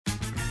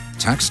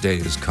Tax day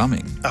is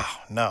coming. Oh,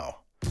 no.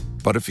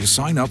 But if you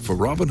sign up for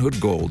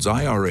Robinhood Gold's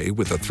IRA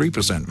with a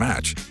 3%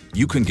 match,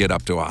 you can get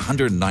up to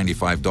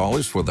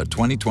 $195 for the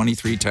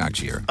 2023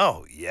 tax year.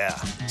 Oh, yeah.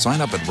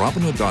 Sign up at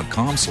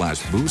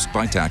Robinhood.com/boost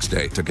by tax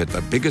day to get the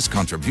biggest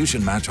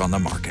contribution match on the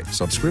market.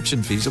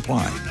 Subscription fees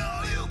apply.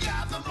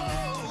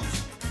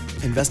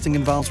 Investing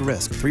involves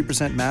risk.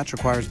 3% match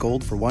requires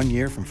gold for 1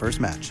 year from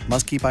first match.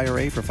 Must keep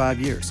IRA for 5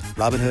 years.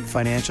 Robinhood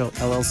Financial,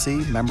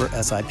 LLC, member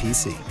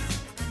SIPC.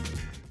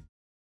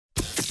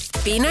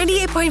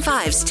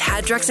 B98.5's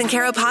Tad, Drex, and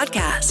Kara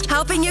podcast,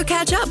 helping you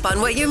catch up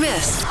on what you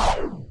missed.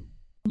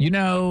 You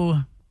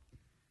know,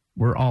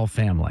 we're all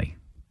family.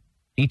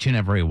 Each and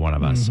every one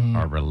of us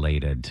are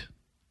related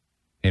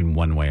in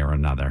one way or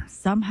another.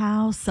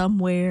 Somehow,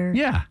 somewhere.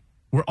 Yeah.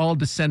 We're all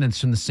descendants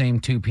from the same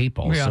two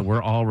people. Yeah. So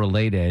we're all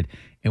related.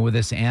 And with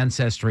this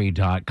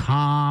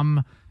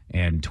Ancestry.com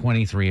and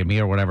 23andMe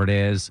or whatever it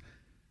is,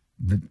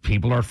 the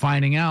people are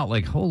finding out,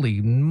 like,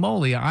 holy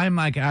moly, I'm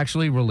like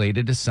actually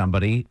related to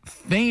somebody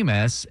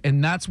famous.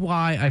 And that's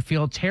why I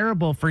feel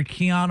terrible for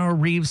Keanu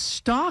Reeves'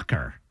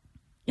 stalker.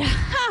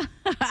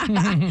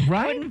 I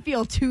wouldn't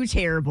feel too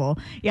terrible.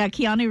 Yeah,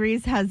 Keanu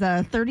Reeves has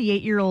a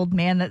 38-year-old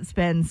man that's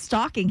been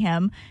stalking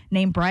him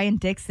named Brian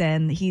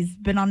Dixon. He's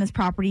been on his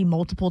property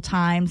multiple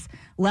times,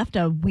 left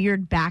a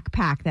weird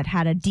backpack that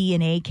had a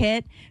DNA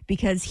kit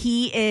because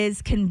he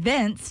is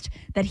convinced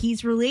that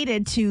he's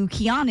related to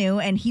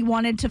Keanu, and he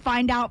wanted to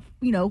find out,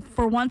 you know,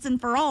 for once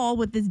and for all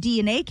with this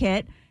DNA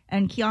kit.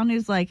 And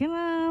Keanu's like,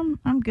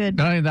 I'm good.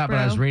 Not only that, bro.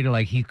 but I was reading,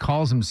 like, he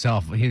calls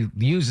himself, he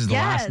uses the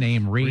last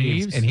name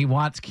Reeves, and he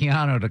wants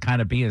Keanu to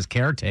kind of be his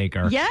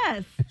caretaker.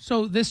 Yes.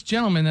 So this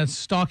gentleman that's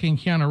stalking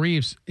Keanu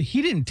Reeves,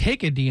 he didn't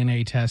take a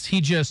DNA test.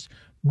 He just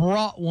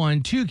brought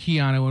one to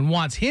Keanu and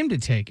wants him to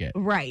take it.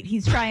 Right.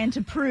 He's trying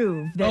to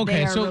prove that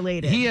they are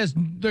related. He has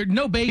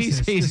no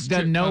basis. He's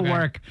done no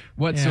work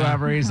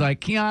whatsoever. Yeah. He's like,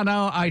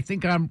 Keanu, I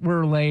think we're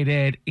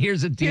related.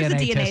 Here's a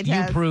DNA test.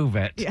 You prove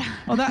it. Yeah.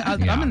 Well,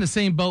 I'm in the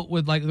same boat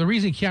with, like, the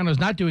reason Keanu's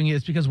not doing it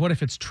is because what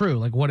if it's true?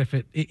 Like, what if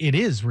it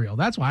is real?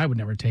 That's why I would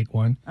never take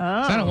one. Oh.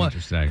 I don't want,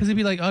 Interesting. because it'd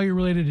be like, oh, you're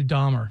related to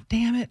Dahmer.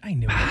 Damn it, I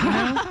knew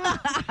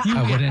it. You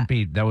know?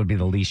 That would be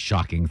the least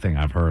shocking thing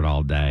I've heard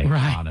all day,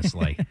 Right.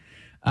 honestly.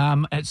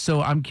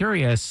 So I'm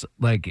curious,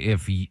 like,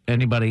 if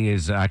anybody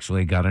has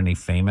actually got any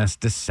famous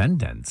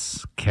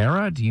descendants.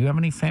 Kara, do you have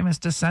any famous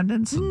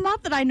descendants?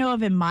 Not that I know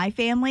of in my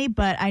family,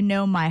 but I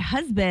know my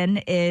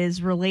husband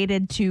is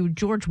related to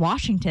George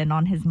Washington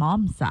on his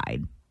mom's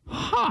side.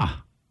 Huh.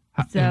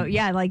 So,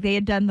 yeah, like they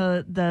had done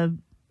the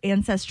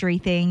ancestry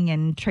thing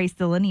and traced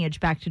the lineage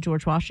back to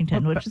George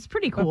Washington, which is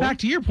pretty cool. But back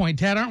to your point,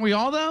 Ted, aren't we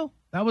all, though?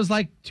 That was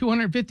like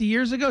 250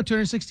 years ago,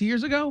 260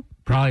 years ago?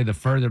 Probably the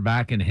further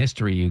back in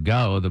history you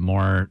go, the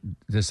more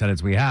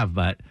descendants we have.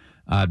 But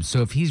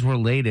so if he's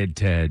related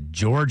to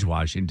George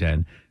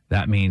Washington,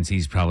 that means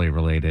he's probably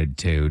related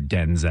to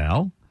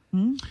Denzel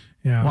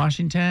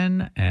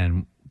Washington.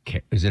 And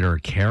is it or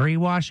Kerry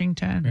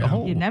Washington?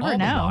 Yeah. You never all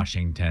know. The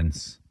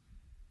Washingtons.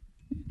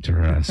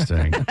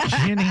 Interesting.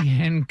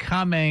 Ginny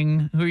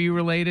Incoming, who are you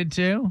related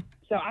to?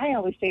 So I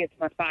always say it's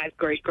my 5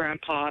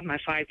 great-grandpa, my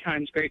 5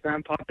 times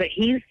great-grandpa. But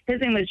his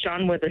name is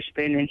John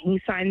Witherspoon, and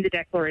he signed the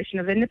Declaration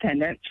of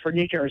Independence for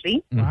New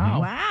Jersey.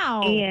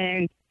 Wow.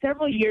 And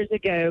several years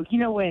ago, you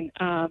know when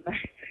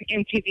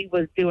MTV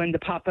was doing the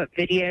pop-up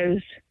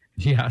videos?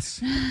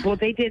 Yes. Well,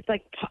 they did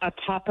like a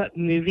pop-up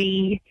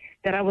movie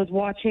that I was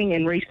watching,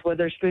 and Reese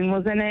Witherspoon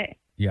was in it.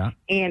 Yeah.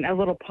 And a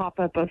little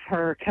pop-up of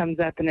her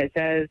comes up, and it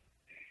says,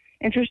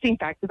 interesting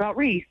facts about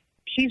Reese.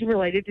 She's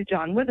related to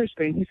John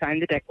Witherspoon, who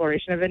signed the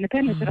Declaration of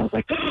Independence. And I was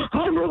like, oh,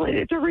 I'm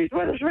related to Reese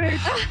Witherspoon.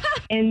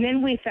 And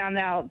then we found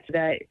out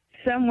that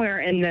somewhere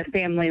in the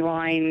family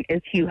line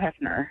is Hugh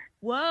Hefner.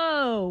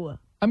 Whoa.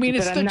 I mean,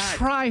 it's But the I'm not-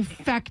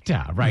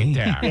 trifecta right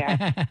there.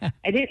 Yeah.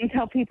 I didn't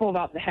tell people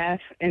about the Hef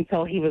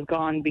until he was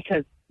gone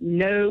because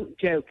no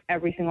joke,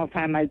 every single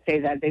time I'd say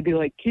that, they'd be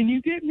like, can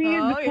you get me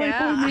in the Playboy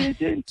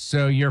Mansion?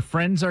 So your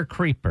friends are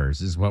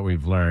creepers is what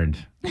we've learned.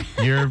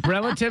 Your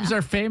relatives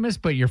are famous,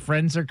 but your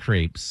friends are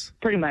creeps.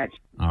 Pretty much.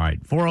 All right.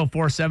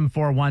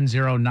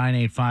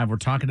 404-741-0985. We're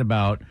talking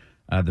about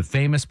the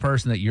famous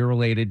person that you're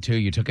related to.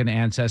 You took an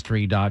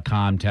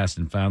Ancestry.com test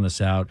and found this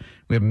out.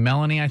 We have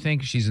Melanie, I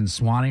think. She's in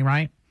Swanee,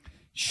 right?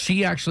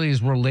 She actually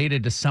is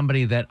related to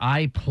somebody that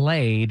I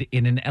played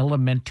in an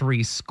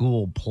elementary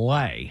school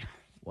play.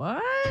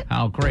 What?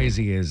 How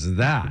crazy is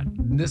that?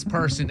 This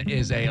person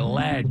is a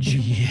ledge.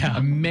 Yeah.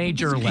 A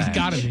major ledge. He's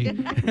got to be.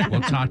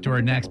 We'll talk to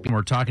her next.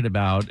 We're talking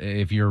about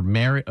if you're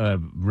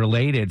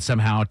related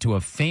somehow to a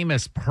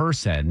famous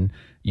person.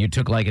 You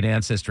took like an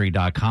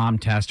Ancestry.com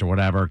test or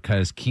whatever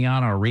because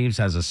Keanu Reeves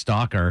has a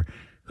stalker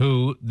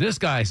who this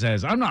guy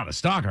says, I'm not a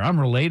stalker. I'm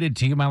related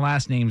to you. My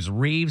last name's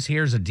Reeves.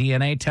 Here's a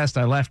DNA test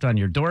I left on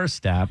your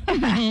doorstep.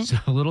 So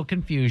a little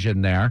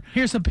confusion there.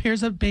 Here's a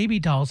baby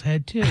doll's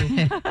head, too.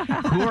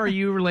 Who are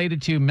you related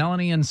to?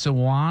 Melanie and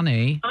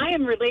Sewanee. I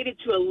am related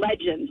to a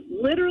legend,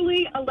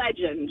 literally a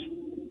legend,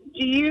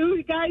 Do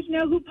you guys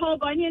know who Paul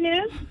Bunyan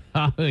is?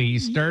 Oh, he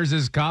stirs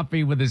his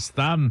coffee with his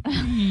thumb.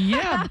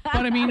 Yeah,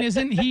 but I mean,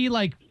 isn't he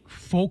like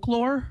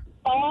folklore?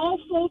 All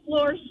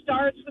folklore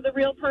starts with a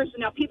real person.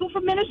 Now, people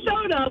from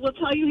Minnesota will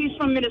tell you he's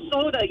from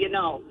Minnesota,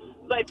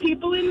 But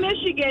people in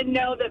Michigan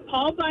know that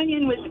Paul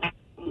Bunyan was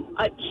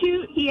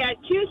he had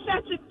 2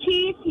 sets of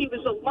teeth. He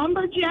was a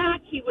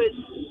lumberjack. He was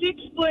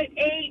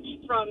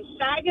 6'8" from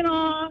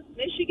Saginaw,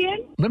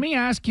 Michigan. Let me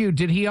ask you,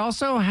 did he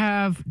also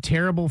have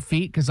terrible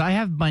feet? Because I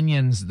have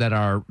bunions that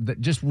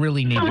just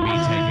really need to be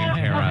taken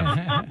care of.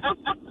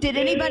 Did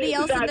anybody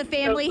else in the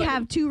family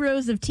have 2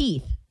 rows of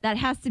teeth? That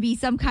has to be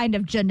some kind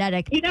of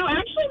genetic.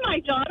 Actually,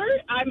 my daughter,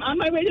 I'm on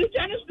my way to the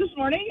dentist this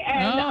morning,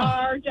 and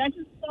our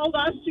dentist told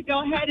us to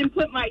go ahead and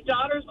put my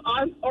daughter's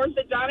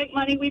orthodontic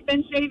money we've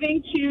been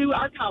saving to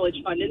our college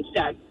fund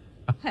instead.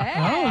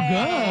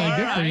 Hey,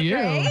 good for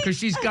you. Because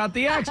she's got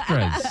the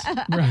extras.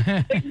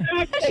 Right.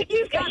 Exactly.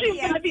 She's got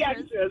the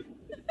extras.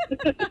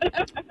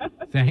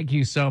 Thank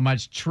you so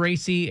much.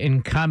 Tracy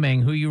in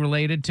Cumming, who you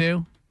related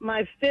to?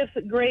 My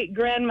 5th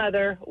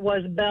great-grandmother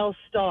was Belle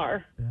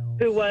Starr,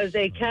 who was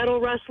a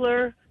cattle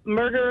rustler,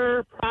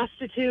 murderer,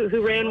 prostitute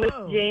who ran with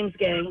James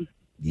Gang.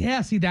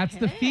 Yeah, see, that's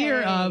the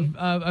fear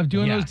of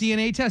doing those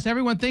DNA tests.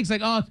 Everyone thinks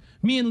like, oh,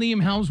 me and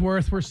Liam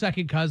Helmsworth were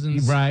second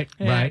cousins. Right,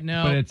 Yeah, right.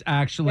 no. But it's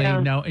actually,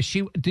 no.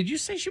 Did you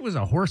say she was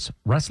a horse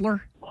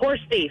wrestler?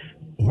 Horse thief.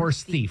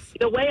 Horse thief.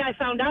 The way I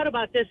found out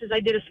about this is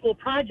I did a school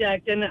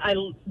project and I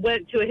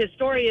went to a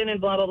historian and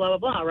blah, blah, blah, blah,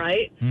 blah,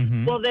 right?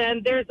 Mm-hmm. Well,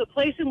 then there's a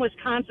place in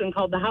Wisconsin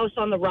called the House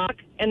on the Rock,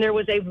 and there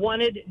was a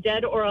wanted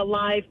dead or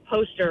alive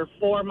poster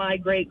for my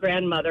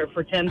great-grandmother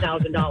for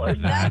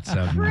 $10,000. That's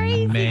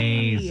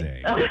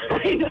amazing.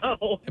 I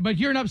know. But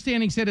you're an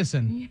upstanding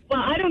citizen.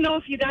 Well, I don't know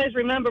if you guys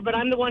remember, but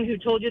I'm the one who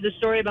told you the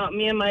story about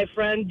me and my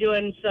friend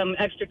doing some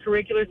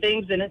extracurricular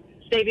things and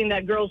saving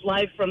that girl's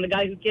life from the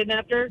guy who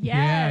kidnapped her.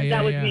 Yeah,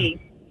 That was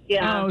me.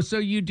 Yeah. Oh, so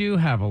you do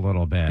have a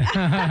little bit in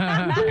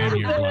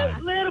your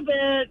blood. Little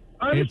bit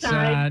on It's the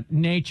side.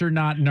 nature,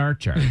 not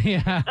nurture.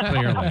 Yeah.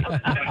 Clearly.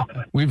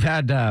 We've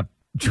had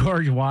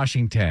George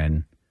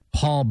Washington,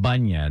 Paul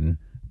Bunyan,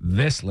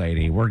 this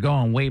lady. We're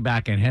going way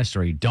back in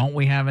history. Don't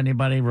we have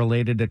anybody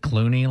related to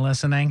Clooney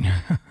listening?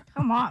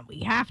 Come on,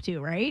 we have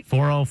to, right?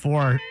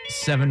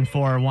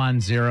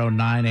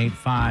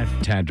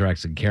 404-741-0985. Tad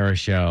Drex and Kara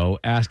Show.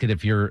 Ask it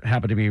if you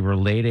happen to be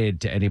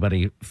related to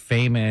anybody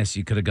famous.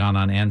 You could have gone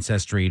on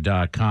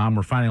Ancestry.com.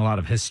 We're finding a lot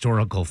of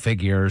historical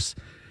figures.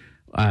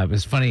 It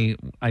was funny.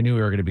 I knew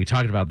we were going to be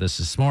talking about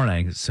this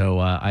morning. So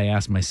I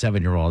asked my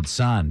 7-year-old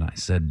son, I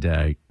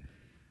said,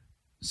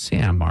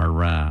 Sam,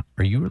 are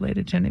you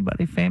related to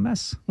anybody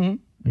famous? And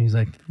he's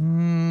like,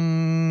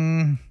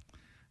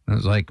 I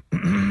was like,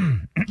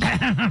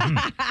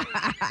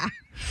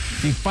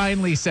 he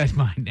finally said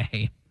my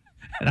name.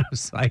 And I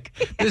was like,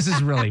 this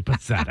is really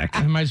pathetic.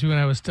 It reminds me when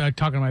I was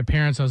talking to my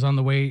parents, I was on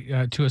the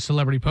way to a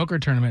celebrity poker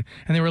tournament,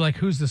 and they were like,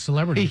 who's the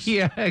celebrity?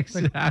 Yeah,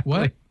 exactly. Like,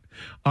 what?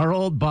 Our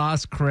old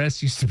boss,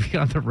 Chris, used to be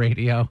on the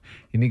radio,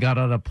 and he got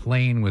on a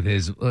plane with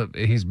his,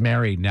 he's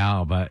married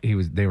now, but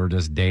they were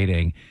just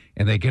dating.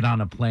 And they get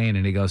on a plane,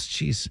 and he goes,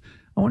 geez,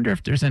 I wonder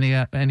if there's any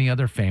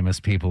other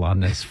famous people on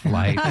this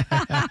flight.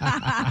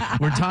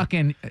 We're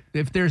talking,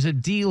 if there's a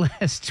D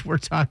list, we're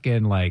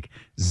talking like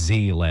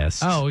Z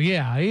list. Oh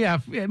yeah.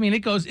 I mean, it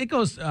goes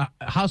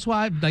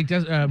Housewives, like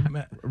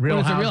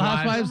Real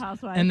Housewives,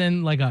 Housewives. and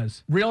then like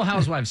us. Real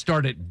Housewives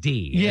start at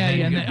D. Yeah,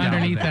 and and you then go down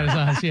underneath there.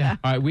 that is us. Yeah.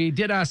 All right, we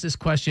did ask this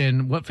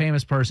question. What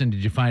famous person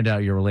did you find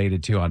out you're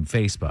related to on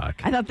Facebook?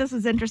 I thought this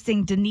was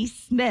interesting. Denise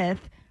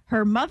Smith,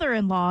 her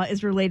mother-in-law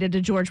is related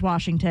to George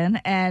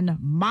Washington, and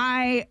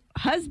my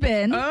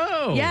husband,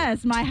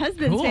 yes, my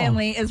husband's Cool.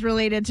 family is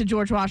related to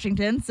George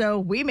Washington, so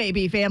we may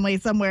be family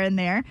somewhere in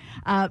there.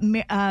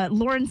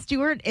 Lauren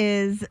Stewart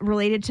is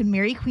related to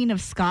Mary Queen of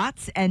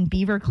Scots and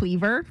Beaver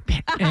Cleaver.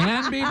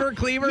 And Beaver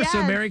Cleaver? So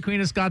Yes. Mary Queen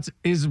of Scots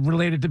is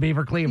related to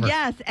Beaver Cleaver.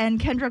 Yes, and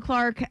Kendra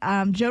Clark,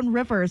 Joan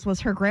Rivers was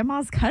her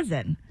grandma's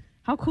cousin.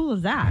 How cool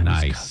is that?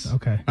 Nice.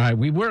 Okay. All right,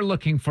 we were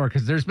looking for,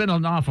 because there's been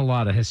an awful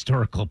lot of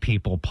historical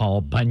people,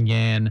 Paul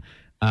Bunyan,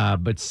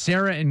 but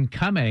Sarah in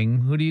Cumming,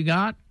 who do you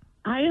got?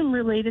 I am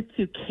related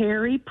to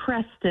Carrie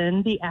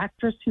Preston, the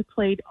actress who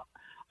played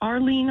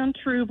Arlene on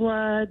True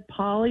Blood,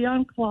 Polly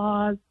on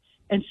Claws,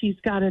 and she's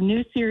got a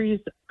new series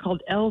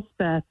called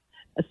Elsbeth,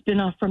 a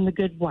spinoff from The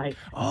Good Wife.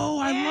 Oh,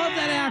 I love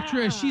that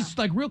actress. She's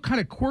like real kind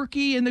of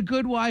quirky in The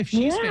Good Wife.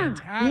 She's Yeah,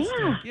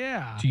 fantastic.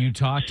 Yeah. Do you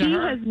talk to She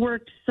her? has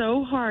worked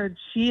so hard.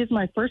 She is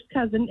my first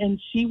cousin, and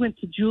she went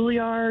to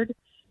Juilliard.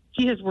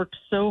 She has worked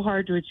so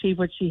hard to achieve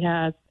what she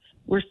has.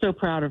 We're so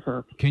proud of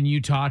her. Can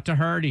you talk to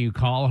her? Do you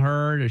call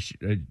her? Does she,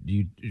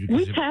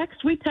 We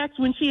text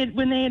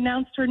when they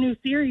announced her new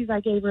series.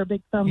 I gave her a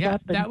big thumbs Yeah,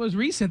 up. And that was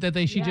recent that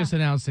she just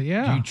announced it. do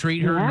Yeah. you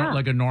treat her Yeah.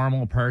 like a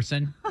normal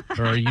person?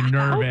 Or are you oh, for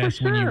nervous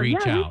sure. when you reach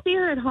yeah, out? we see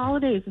her at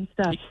holidays and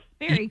stuff.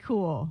 Very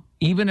cool.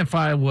 Even if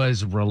I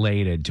was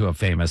related to a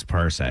famous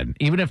person,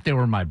 even if they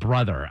were my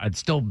brother, I'd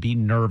still be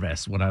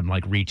nervous when I'm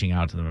like reaching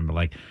out to them and be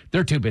like,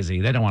 they're too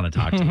busy. They don't want to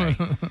talk to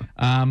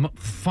me.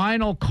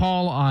 Final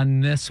call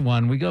on this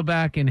one. We go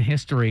back in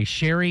history.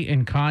 Sherry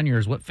and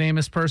Conyers, what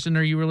famous person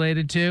are you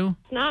related to?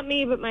 It's not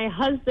me, but my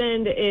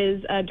husband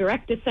is a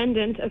direct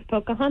descendant of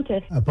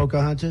Pocahontas.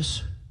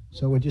 Pocahontas?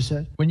 So what you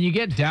said? When you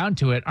get down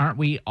to it, aren't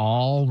we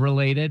all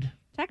related?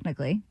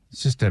 Technically.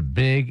 It's just a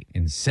big,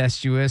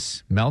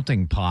 incestuous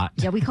melting pot.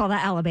 Yeah, we call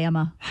that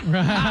Alabama.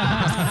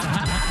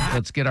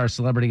 Let's get our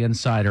celebrity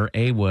insider,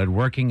 A. Wood,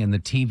 working in the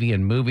TV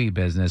and movie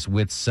business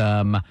with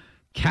some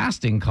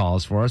casting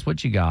calls for us.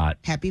 What you got?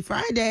 Happy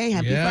Friday.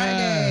 Happy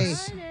Friday.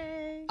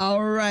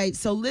 All right.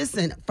 So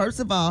listen, first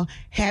of all,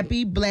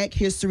 happy Black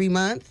History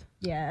Month.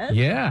 Yes.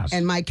 Yes.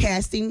 And my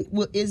casting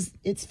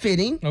it's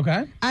fitting.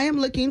 Okay. I am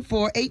looking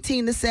for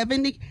 18 to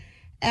 70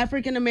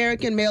 African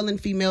American male and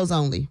females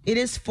only. It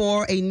is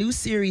for a new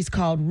series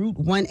called Route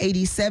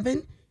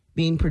 187,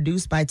 being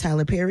produced by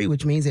Tyler Perry,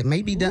 which means it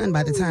may be done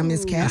by the time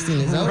this casting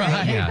is over.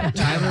 Right. Yeah.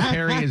 Tyler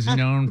Perry is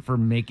known for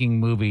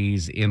making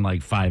movies in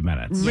like 5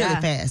 minutes. Really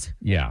fast.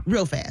 Yeah.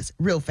 Real fast.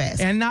 Real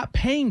fast. And not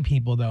paying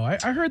people, though. I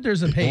heard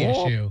there's a pay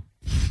issue.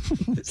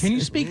 Can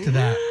you speak to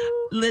that?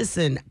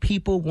 Listen,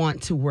 people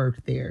want to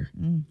work there.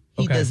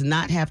 He does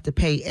not have to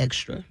pay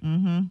extra.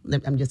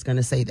 I'm just going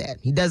to say that.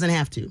 He doesn't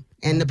have to.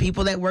 And the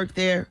people that work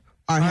there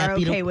are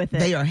happy okay with it.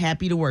 They are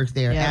happy to work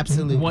there. Yeah.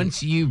 Absolutely.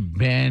 Once you've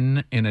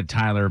been in a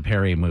Tyler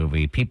Perry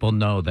movie, people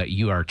know that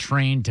you are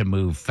trained to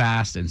move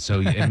fast, and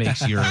so it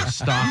makes your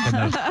stock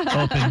in the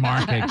open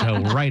market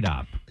go right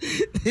up.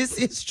 This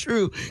is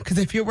true, because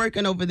if you're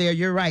working over there,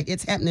 you're right.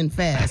 It's happening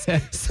fast.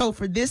 So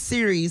for this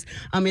series,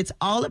 it's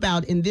all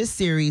about, in this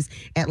series,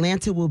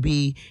 Atlanta will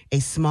be a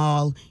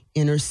small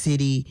inner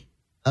city,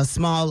 a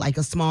small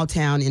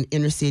town in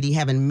inner city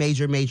having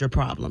major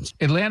problems.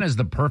 Atlanta is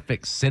the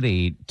perfect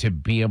city to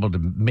be able to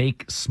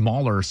make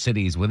smaller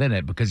cities within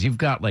it, because you've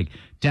got like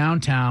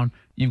downtown,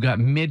 you've got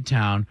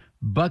midtown,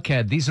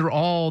 Buckhead. These are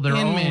all their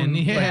own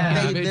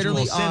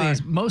individual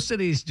cities. Most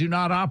cities do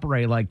not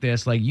operate like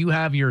this. Like, you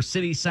have your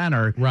city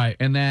center, right,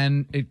 and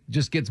then it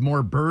just gets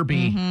more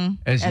burby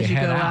as you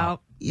head go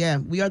out. Yeah,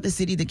 we are the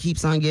city that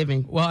keeps on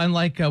giving. Well, and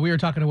like we were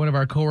talking to one of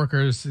our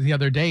coworkers the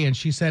other day, and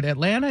she said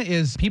Atlanta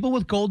is people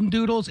with golden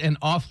doodles and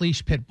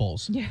off-leash pit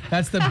bulls. Yeah.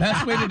 That's the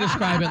best way to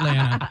describe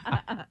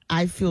Atlanta.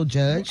 I feel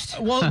judged.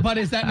 Well, but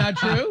is that not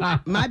true?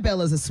 My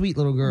Bella's a sweet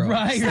little girl.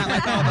 Right. It's not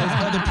like all those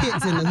other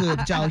pits in the hood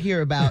that y'all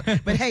hear about.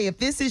 But hey, if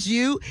this is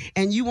you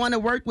and you want to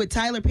work with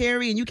Tyler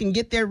Perry and you can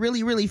get there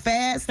really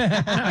fast,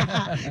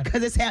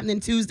 because it's happening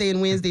Tuesday and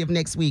Wednesday of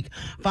next week.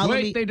 Follow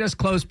me. They just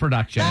closed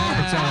production.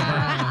 It's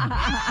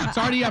over. It's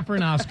already up for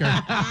an Oscar.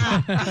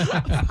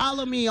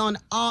 Follow me on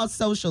all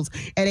socials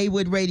at A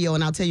Wood Radio,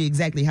 and I'll tell you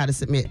exactly how to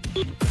submit.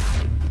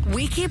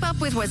 We keep up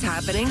with what's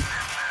happening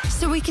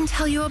so we can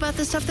tell you about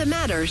the stuff that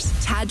matters.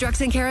 Tad,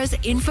 Drex, and Kara's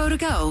Info to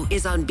Go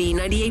is on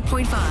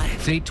B98.5.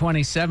 It's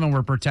 8:27.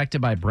 We're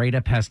protected by Breda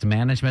Pest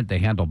Management. They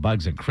handle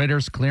bugs and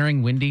critters.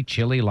 Clearing, windy,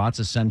 chilly, lots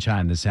of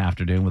sunshine this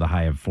afternoon with a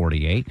high of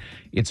 48.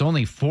 It's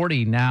only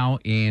 40 now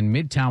in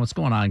Midtown. What's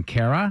going on,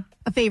 Kara?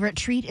 A favorite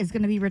treat is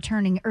going to be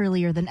returning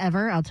earlier than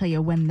ever. I'll tell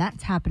you when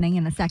that's happening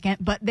in a second.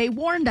 But they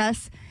warned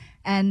us,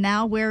 and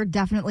now we're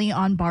definitely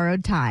on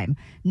borrowed time.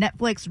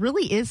 Netflix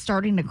really is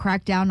starting to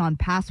crack down on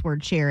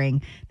password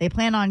sharing. They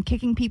plan on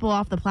kicking people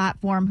off the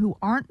platform who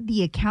aren't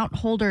the account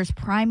holder's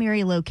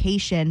primary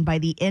location by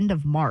the end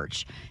of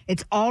March.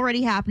 It's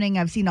already happening.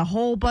 I've seen a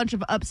whole bunch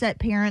of upset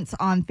parents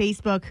on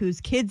Facebook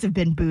whose kids have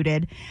been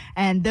booted.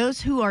 And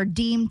those who are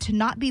deemed to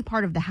not be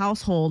part of the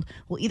household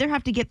will either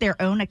have to get their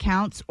own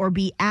accounts or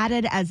be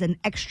added as an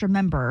extra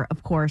member,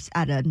 of course,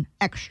 at an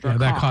extra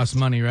that cost. costs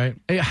money, right?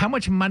 How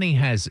much money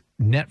has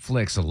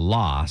Netflix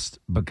lost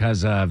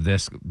because of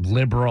this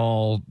liberal?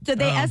 So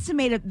they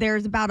estimated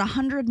there's about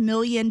 100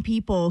 million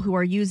people who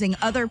are using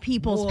other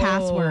people's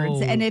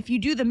passwords. And if you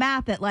do the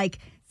math at like,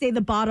 say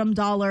the bottom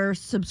dollar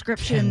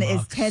subscription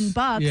is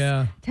 $10,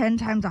 yeah, 10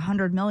 times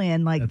 100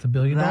 million, like that's $1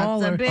 billion.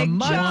 That's a big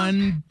month.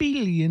 $1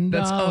 billion.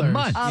 That's a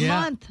month. A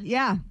month,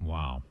 yeah.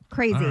 Wow.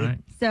 Crazy. Right.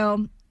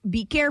 So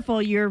be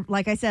careful. You're,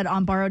 like I said,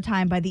 on borrowed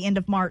time. By the end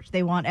of March,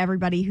 they want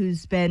everybody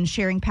who's been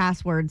sharing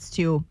passwords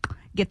to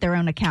get their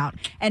own account.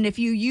 And if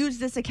you use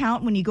this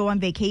account when you go on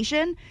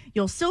vacation,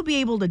 you'll still be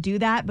able to do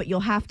that, but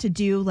you'll have to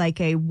do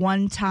like a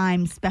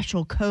one-time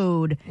special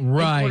code in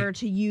order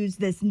to use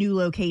this new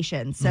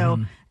location.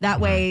 So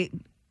that way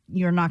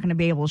you're not going to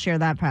be able to share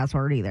that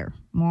password either.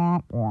 In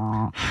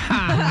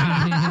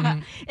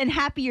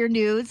happier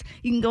news,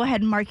 you can go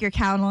ahead and mark your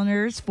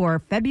calendars for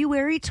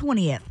February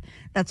 20th.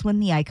 That's when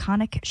the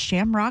iconic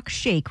Shamrock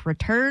Shake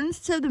returns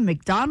to the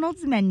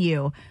McDonald's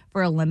menu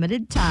for a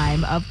limited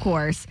time, of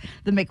course.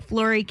 The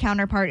McFlurry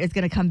counterpart is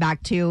going to come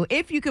back too,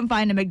 if you can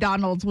find a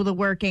McDonald's with a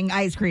working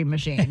ice cream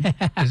machine.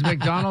 Is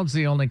McDonald's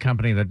the only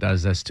company that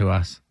does this to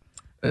us?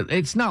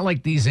 It's not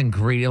like these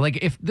ingredients. Like,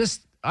 if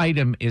this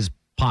item is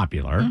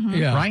popular,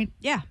 right?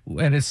 Yeah.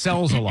 And it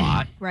sells a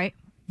lot. Right.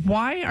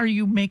 Why are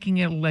you making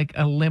it like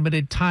a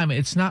limited time?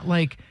 It's not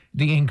like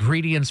the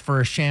ingredients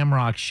for a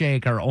Shamrock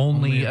Shake are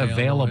only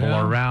available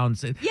yeah. around.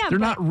 They're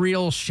not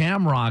real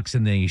shamrocks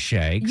in these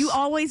shakes. You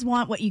always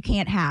want what you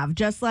can't have.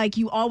 Just like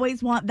you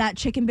always want that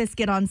chicken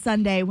biscuit on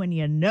Sunday when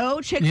you know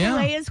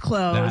Chick-fil-A is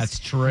closed. That's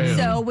true.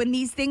 So when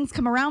these things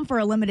come around for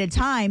a limited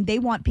time, they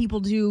want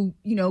people to,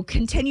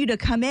 continue to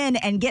come in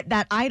and get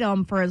that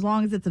item for as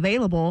long as it's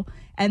available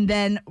and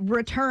then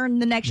return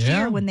the next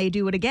year when they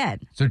do it again.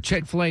 So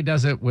Chick-fil-A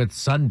does it with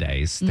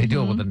Sundays. They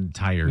do it with an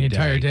entire day. The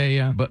entire day,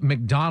 yeah. But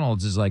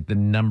McDonald's is like the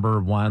number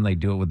one. They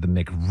do it with the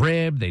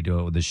McRib. They do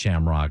it with the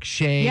Shamrock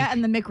Shake. Yeah,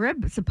 and the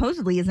McRib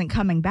supposedly isn't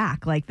coming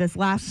back. Like this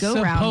last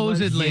go-round was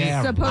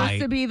supposed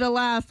to be the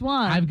last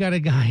one. I've got a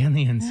guy on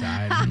the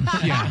inside.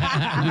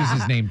 Who's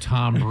his name?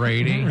 Tom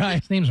Brady.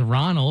 Right. His name's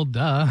Ronald.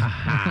 Duh.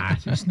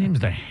 His name's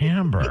the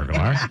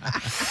Hamburglar.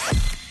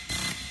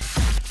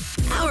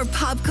 Our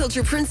pop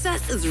culture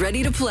princess is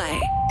ready to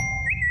play.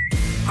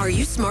 Are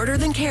You Smarter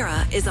Than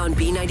Kara is on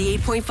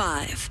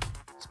B98.5.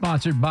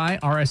 Sponsored by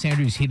R.S.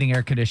 Andrews Heating,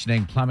 Air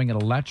Conditioning, Plumbing,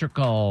 and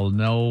Electrical.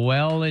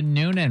 Noelle and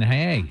Noonan,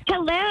 hey.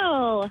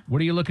 Hello.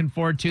 What are you looking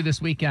forward to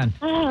this weekend?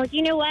 Oh,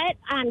 you know what?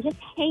 Just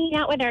hanging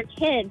out with our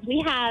kids.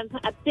 We have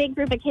a big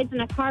group of kids in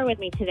the car with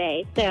me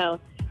today. So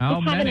How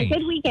just having many? a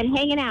good weekend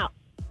hanging out.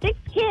 6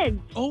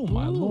 kids. Oh,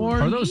 my Lord.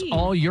 Are those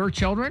all your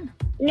children?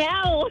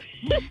 No.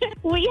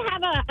 We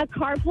have a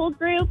carpool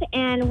group,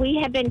 and we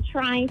have been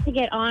trying to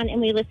get on,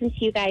 and we listen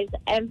to you guys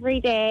every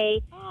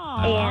day.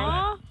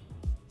 Aww. And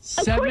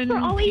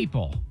 7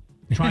 people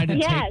trying to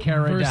Yes. take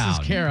Kara Versus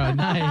down. Kara.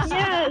 Nice.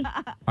 yes.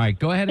 All right,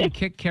 go ahead and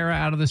kick Kara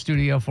out of the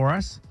studio for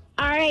us.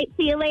 All right.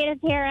 See you later,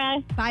 Tara.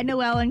 Bye,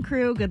 Noelle and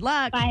crew. Good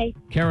luck. Bye.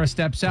 Kara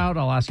steps out.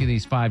 I'll ask you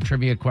these 5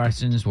 trivia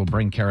questions. We'll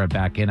bring Kara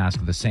back in, ask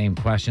her the same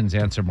questions,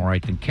 answer more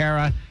right than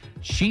Kara.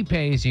 She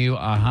pays you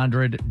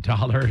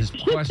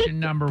 $100. Question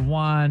number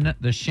 1.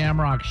 The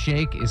Shamrock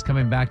Shake is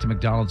coming back to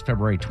McDonald's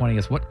February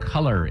 20th. What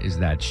color is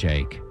that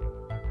shake?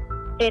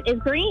 It is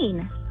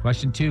green.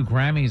 Question 2.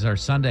 Grammys are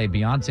Sunday.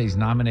 Beyonce's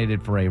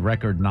nominated for a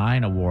record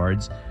 9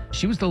 awards.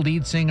 She was the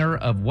lead singer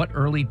of what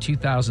early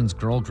 2000s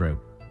girl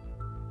group?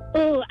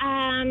 Ooh,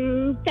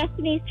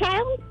 Destiny's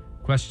Child.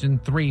 Question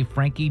 3.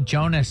 Frankie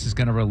Jonas is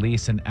going to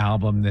release an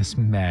album this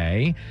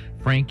May.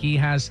 Frankie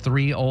has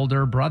 3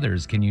 older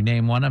brothers. Can you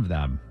name one of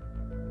them?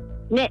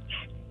 Nick.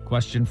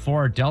 Question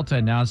 4. Delta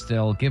announced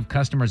they'll give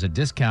customers a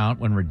discount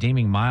when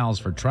redeeming miles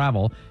for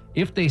travel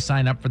if they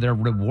sign up for their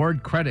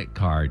reward credit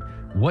card.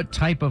 What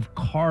type of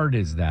card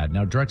is that?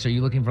 Now, Drex, are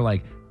you looking for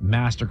like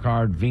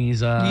MasterCard,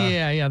 Visa?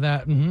 Yeah,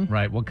 that. Mm-hmm.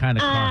 Right. What kind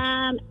of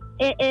card?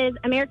 It is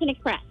American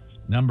Express.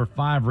 Number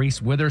 5,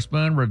 Reese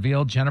Witherspoon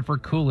revealed Jennifer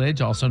Coolidge,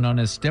 also known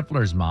as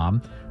Stifler's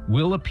mom,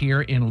 will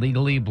appear in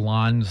Legally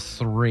Blonde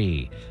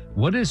 3.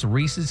 What is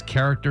Reese's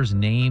character's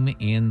name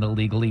in the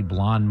Legally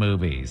Blonde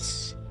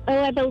movies? Oh,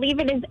 I believe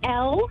it is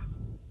L.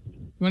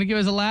 You want to give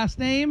us a last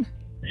name?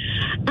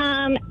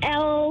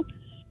 L.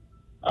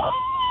 Oh,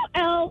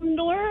 L.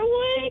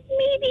 Norwood,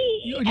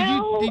 maybe.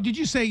 Did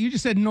you say you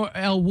just said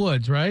L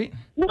Woods, right?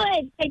 Woods.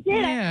 I did.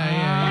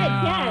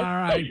 Yeah.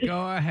 All right,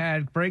 go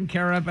ahead. Bring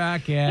Kara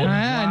back in.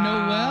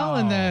 Noelle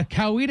and the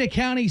Coweta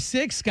County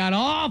 6 got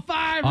all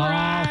 5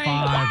 right.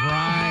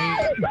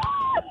 All 5 right.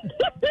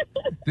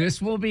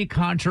 This will be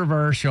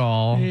controversial.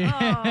 Oh,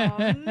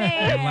 man.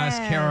 Unless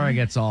Kara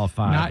gets all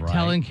 5 Not right.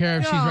 telling Kara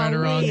if she's right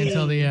or wrong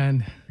until the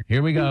end.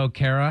 Here we go,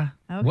 Kara.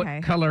 Okay.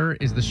 What color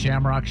is the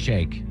Shamrock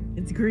Shake?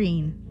 It's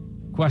green.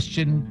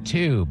 Question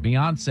 2.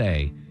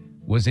 Beyonce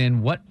was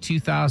in what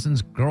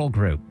 2000s girl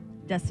group?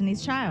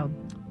 Destiny's Child.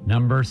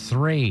 Number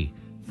 3.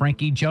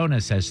 Frankie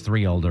Jonas has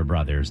 3 older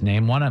brothers.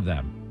 Name one of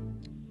them.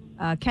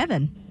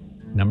 Kevin.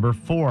 Number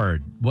 4.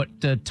 What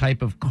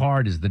type of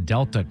card is the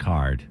Delta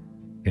card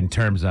in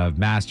terms of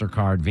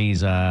MasterCard,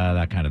 Visa,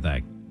 that kind of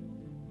thing?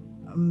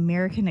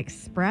 American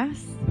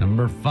Express.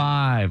 Number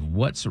 5.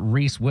 What's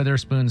Reese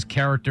Witherspoon's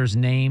character's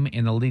name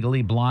in the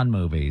Legally Blonde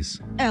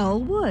movies?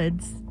 L.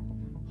 Woods.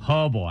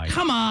 Oh, boy.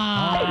 Come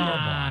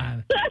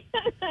on.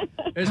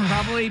 It's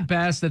probably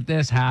best that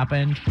this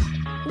happened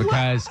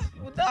because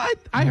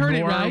I heard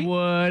it right.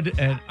 Norwood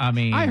and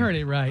I heard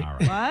it right. All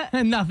right.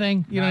 What?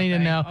 Nothing. You don't need to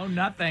know. Oh,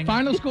 nothing.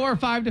 Final score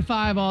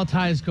 5-5. All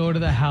ties go to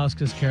the house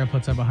because Kara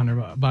puts up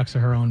 $100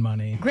 of her own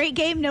money. Great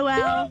game,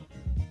 Noelle.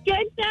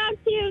 Good job,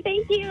 too.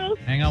 Thank you.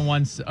 Hang on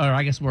or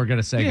I guess we're going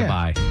to say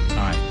goodbye. All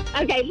right.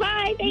 Okay,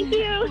 bye. Thank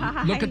you.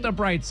 Look at the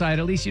bright side.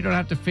 At least you don't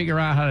have to figure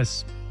out how to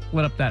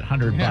split up that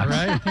 $100.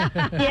 Right?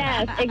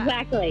 Yes,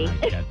 exactly.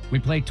 Okay. We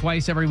play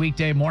twice every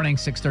weekday morning,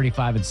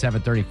 6:35 and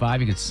 7:35.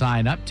 You can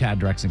sign up,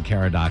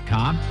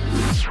 TadDrexandKara.com.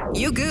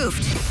 You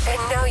goofed, and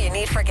now you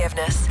need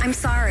forgiveness. I'm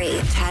sorry.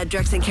 Tad,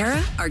 Drex, and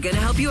Kara are going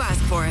to help you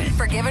ask for it.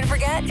 Forgive and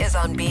Forget is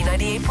on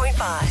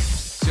B98.5.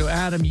 So,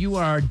 Adam, you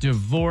are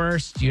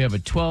divorced. You have a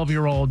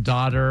 12-year-old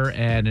daughter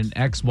and an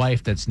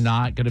ex-wife that's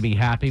not going to be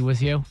happy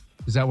with you.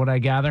 Is that what I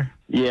gather?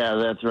 Yeah,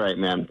 that's right,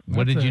 man.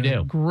 What did you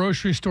do?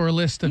 Grocery store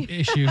list of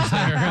issues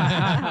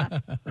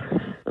there.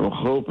 I'm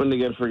hoping to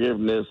get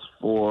forgiveness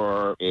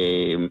for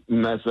a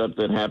mess up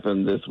that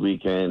happened this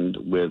weekend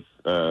with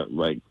a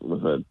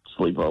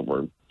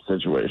sleepover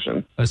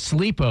situation. A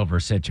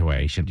sleepover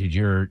situation. Did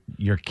your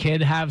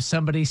kid have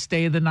somebody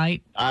stay the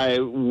night? I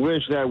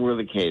wish that were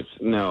the case.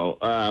 No.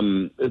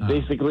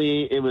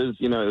 Basically, it was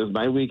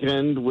my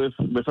weekend with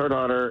our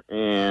daughter,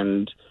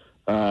 and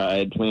I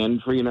had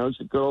planned for, a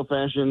good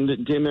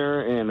old-fashioned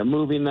dinner and a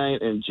movie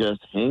night and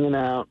just hanging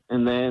out.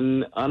 And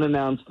then,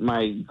 unannounced,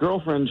 my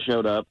girlfriend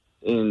showed up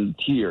in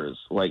tears,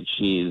 like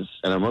she's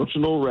an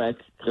emotional wreck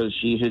because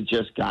she had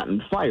just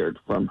gotten fired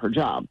from her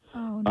job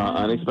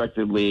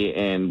unexpectedly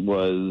and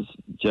was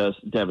just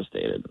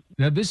devastated.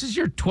 Now, this is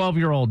your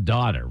 12-year-old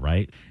daughter,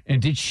 right?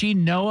 And did she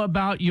know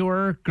about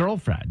your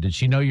girlfriend? Did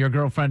she know your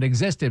girlfriend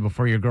existed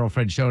before your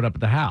girlfriend showed up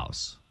at the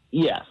house?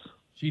 Yes.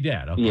 She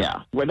did? Okay.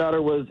 Yeah. My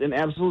daughter was an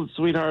absolute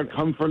sweetheart,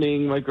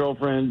 comforting my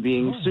girlfriend,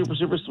 being super,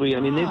 super sweet. I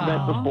mean, they've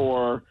met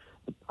before.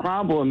 The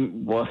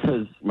problem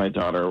was my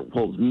daughter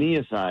pulls me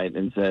aside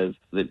and says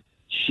that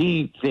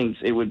she thinks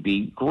it would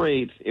be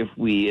great if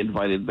we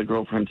invited the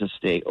girlfriend to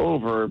stay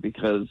over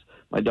because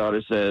my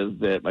daughter says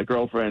that my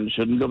girlfriend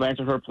shouldn't go back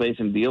to her place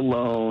and be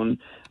alone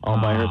all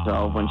by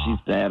herself when she's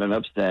sad and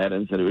upset,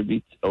 and said it would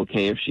be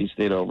okay if she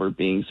stayed over,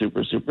 being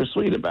super, super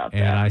sweet about that.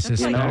 And I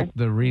suspect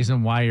the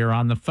reason why you're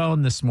on the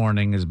phone this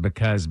morning is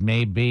because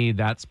maybe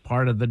that's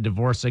part of the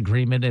divorce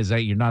agreement is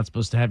that you're not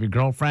supposed to have your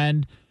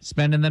girlfriend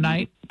spending the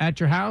night at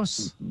your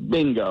house?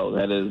 Bingo.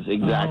 That is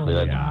exactly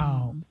that.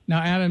 Wow.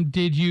 Now, Adam,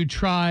 did you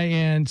try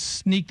and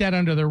sneak that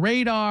under the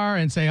radar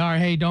and say, all right,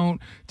 hey,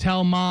 don't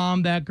tell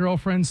mom that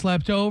girlfriend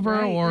slept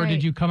over, or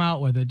did you come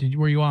out with it?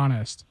 Were you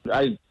honest?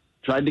 I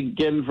tried to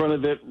get in front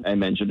of it. I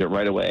mentioned it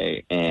right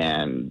away,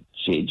 and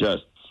she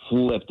just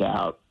flipped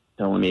out,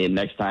 telling me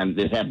next time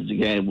this happens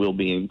again, we'll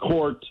be in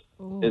court.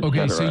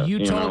 Okay, so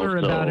you told her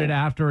about it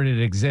after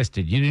it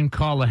existed. You didn't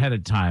call ahead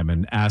of time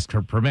and ask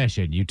her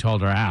permission. You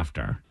told her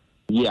after.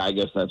 Yeah, I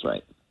guess that's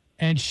right.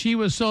 And she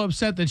was so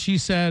upset that she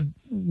said,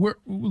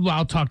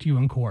 I'll talk to you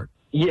in court.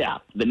 Yeah,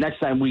 the next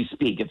time we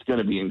speak, it's going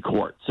to be in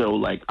court.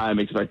 So, I'm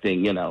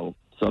expecting,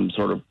 some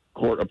sort of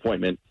court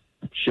appointment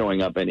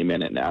showing up any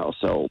minute now.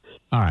 So,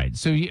 all right.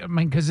 So,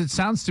 because it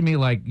sounds to me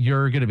like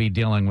you're going to be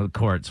dealing with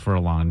courts for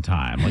a long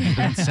time. Like, it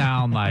doesn't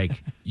sound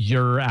like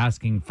you're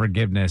asking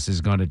forgiveness is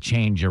going to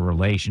change your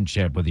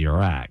relationship with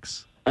your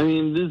ex. I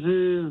mean, this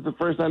is the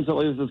first time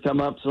something like this has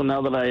come up. So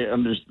now that I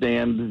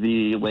understand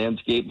the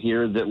landscape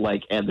here,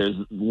 that and there's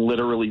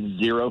literally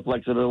zero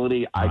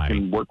flexibility, I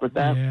can work with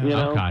that.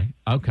 Yeah.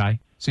 Okay.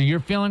 So you're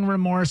feeling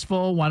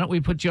remorseful. Why don't we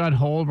put you on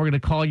hold? We're going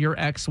to call your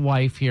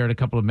ex-wife here in a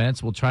couple of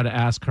minutes. We'll try to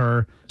ask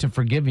her to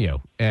forgive you,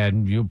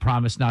 and you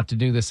promise not to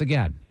do this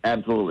again.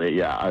 Absolutely.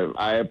 Yeah,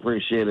 I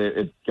appreciate it.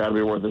 It's got to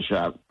be worth a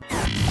shot.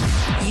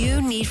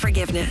 You need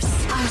forgiveness.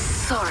 I'm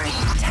sorry.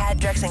 Tad,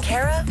 Drex, and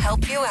Kara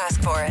help you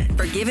ask for it.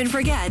 Forgive and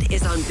Forget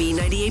is on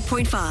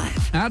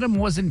B98.5. Adam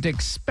wasn't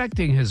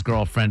expecting his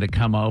girlfriend to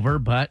come over,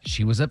 but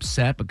she was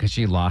upset because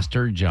she lost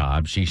her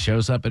job. She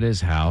shows up at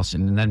his house,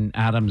 and then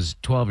Adam's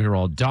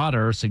 12-year-old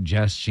daughter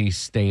suggests she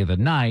stay the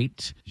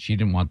night. She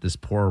didn't want this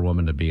poor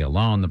woman to be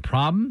alone. The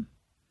problem?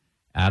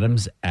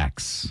 Adam's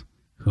ex,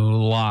 who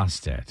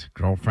lost it.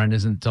 Girlfriend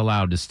isn't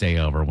allowed to stay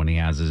over when he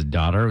has his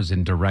daughter. It was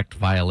in direct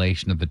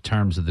violation of the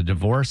terms of the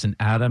divorce, and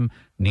Adam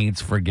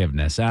needs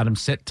forgiveness. Adam,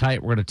 sit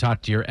tight. We're going to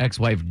talk to your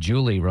ex-wife,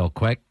 Julie, real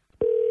quick.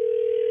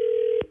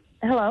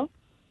 Hello.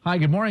 Hi,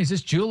 good morning. Is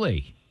this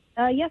Julie?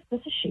 Yes,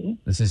 this is she.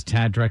 This is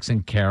Tad, Drex,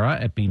 and Kara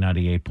at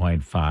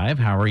B98.5.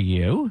 How are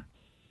you?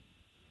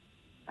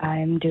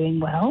 I'm doing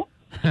well.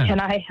 Can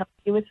I help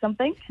you with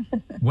something?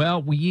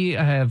 Well, we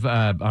have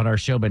on our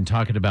show been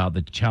talking about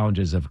the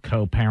challenges of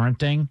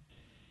co-parenting,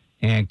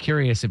 and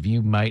curious if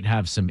you might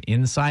have some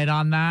insight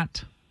on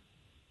that.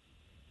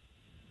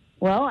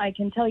 Well, I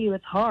can tell you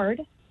it's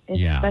hard,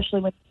 especially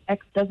when the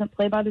ex doesn't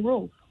play by the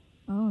rules.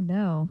 Oh,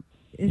 no.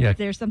 Is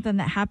there something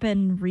that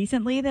happened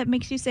recently that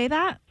makes you say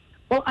that?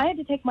 Well, I had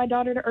to take my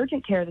daughter to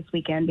urgent care this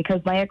weekend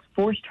because my ex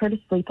forced her to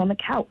sleep on the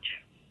couch.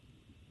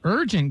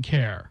 Urgent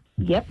care?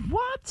 Yep.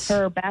 What?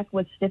 Her back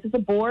was stiff as a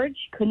board.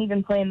 She couldn't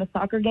even play in the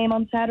soccer game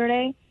on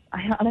Saturday.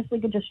 I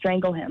honestly could just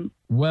strangle him.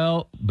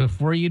 Well,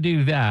 before you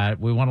do that,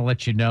 we want to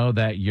let you know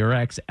that your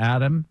ex,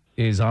 Adam,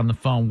 is on the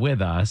phone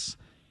with us.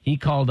 He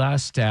called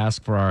us to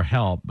ask for our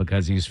help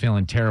because he was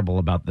feeling terrible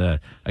about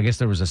I guess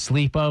there was a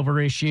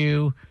sleepover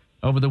issue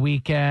over the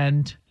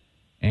weekend.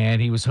 And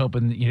he was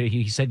hoping,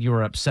 he said you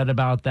were upset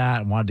about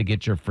that and wanted to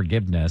get your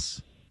forgiveness.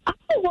 I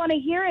don't want to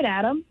hear it,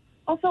 Adam.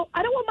 Also,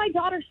 I don't want my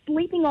daughter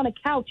sleeping on a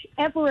couch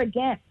ever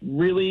again.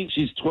 Really?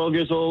 She's 12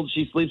 years old.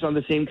 She sleeps on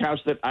the same couch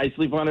that I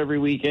sleep on every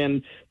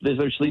weekend. There's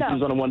no sleep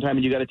on at one time,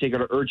 and you got to take her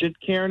to urgent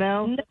care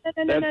now? No.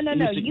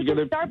 You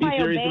can start by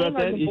obeying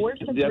our divorce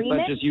agreement. That's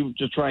not just you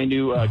just trying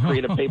to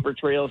create a paper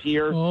trail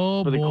here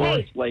for the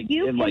courts,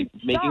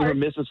 making her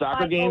miss a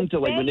soccer game to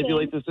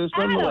manipulate the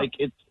system. Adam.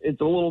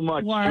 It's a little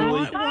much,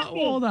 Julie.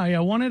 Hold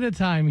on, one at a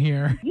time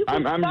here. You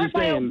can I'm start just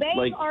by saying,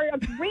 obeying our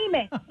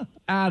agreement.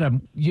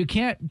 Adam, you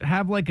can't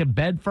have like a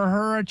bed for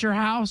her at your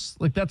house?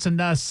 Like that's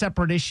a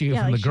separate issue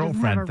from the she doesn't have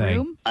girlfriend a thing.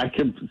 room? I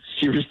can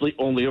seriously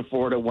only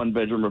afford a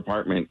 1-bedroom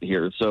apartment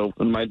here. So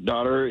when my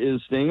daughter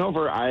is staying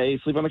over, I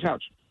sleep on the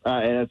couch.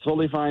 And it's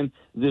totally fine.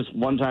 This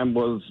one time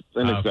was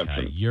an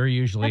exception. You're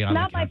usually That's on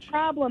not the my couch.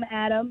 problem,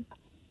 Adam.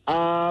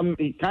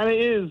 It kind of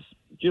is,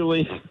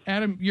 Julie.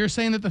 Adam, you're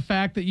saying that the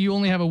fact that you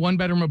only have a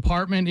 1-bedroom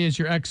apartment is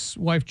your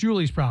ex-wife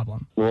Julie's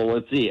problem. Well,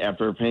 let's see.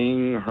 After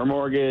paying her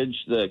mortgage,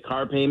 the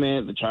car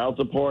payment, the child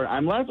support,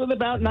 I'm left with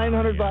about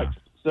 $900.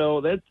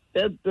 So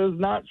that does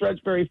not stretch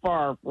very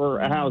far for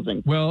a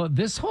housing. Well,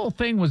 this whole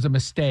thing was a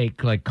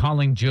mistake. Like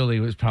calling Julie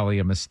was probably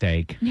a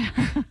mistake.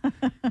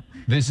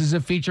 This is a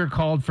feature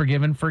called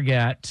Forgive and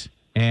Forget.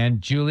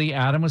 And Julie,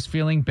 Adam was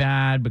feeling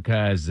bad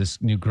because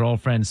this new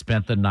girlfriend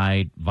spent the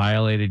night,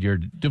 violated your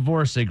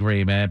divorce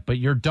agreement, but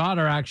your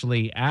daughter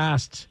actually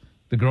asked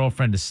the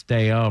girlfriend to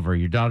stay over.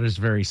 Your daughter's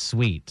very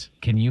sweet.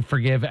 Can you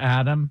forgive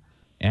Adam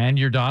and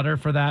your daughter,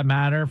 for that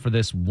matter, for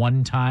this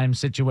one-time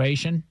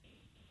situation?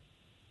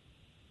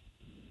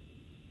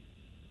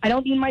 I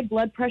don't need my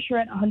blood pressure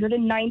at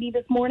 190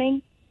 this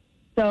morning,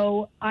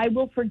 so I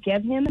will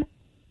forgive him,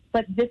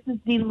 but this is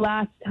the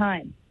last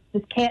time.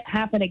 This can't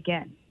happen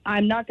again.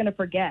 I'm not going to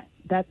forget.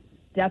 That's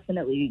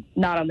definitely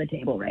not on the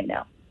table right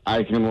now.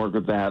 I can work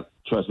with that.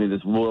 Trust me,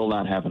 this will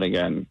not happen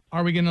again.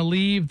 Are we going to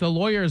leave the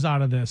lawyers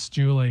out of this,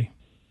 Julie?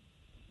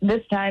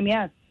 This time,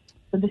 yes.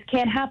 But this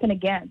can't happen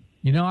again.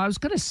 You know, I was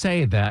going to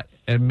say that,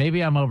 and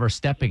maybe I'm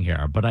overstepping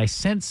here, but I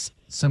sense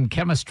some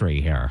chemistry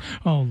here.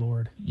 Oh,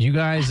 Lord. You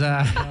guys...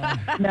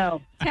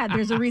 No. Tad,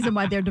 there's a reason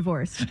why they're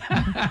divorced.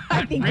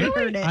 I think we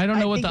heard it. I don't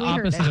know what the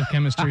opposite of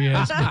chemistry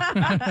is.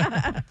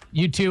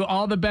 You two,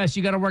 all the best.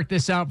 You got to work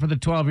this out for the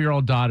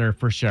 12-year-old daughter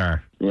for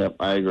sure. Yep,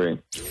 I agree.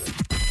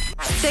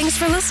 Thanks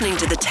for listening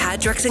to the Tad,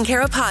 Drex, and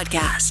Kara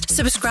podcast.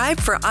 Subscribe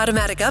for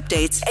automatic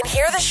updates and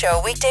hear the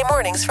show weekday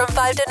mornings from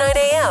 5 to 9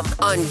 a.m.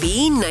 on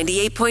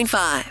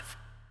B98.5.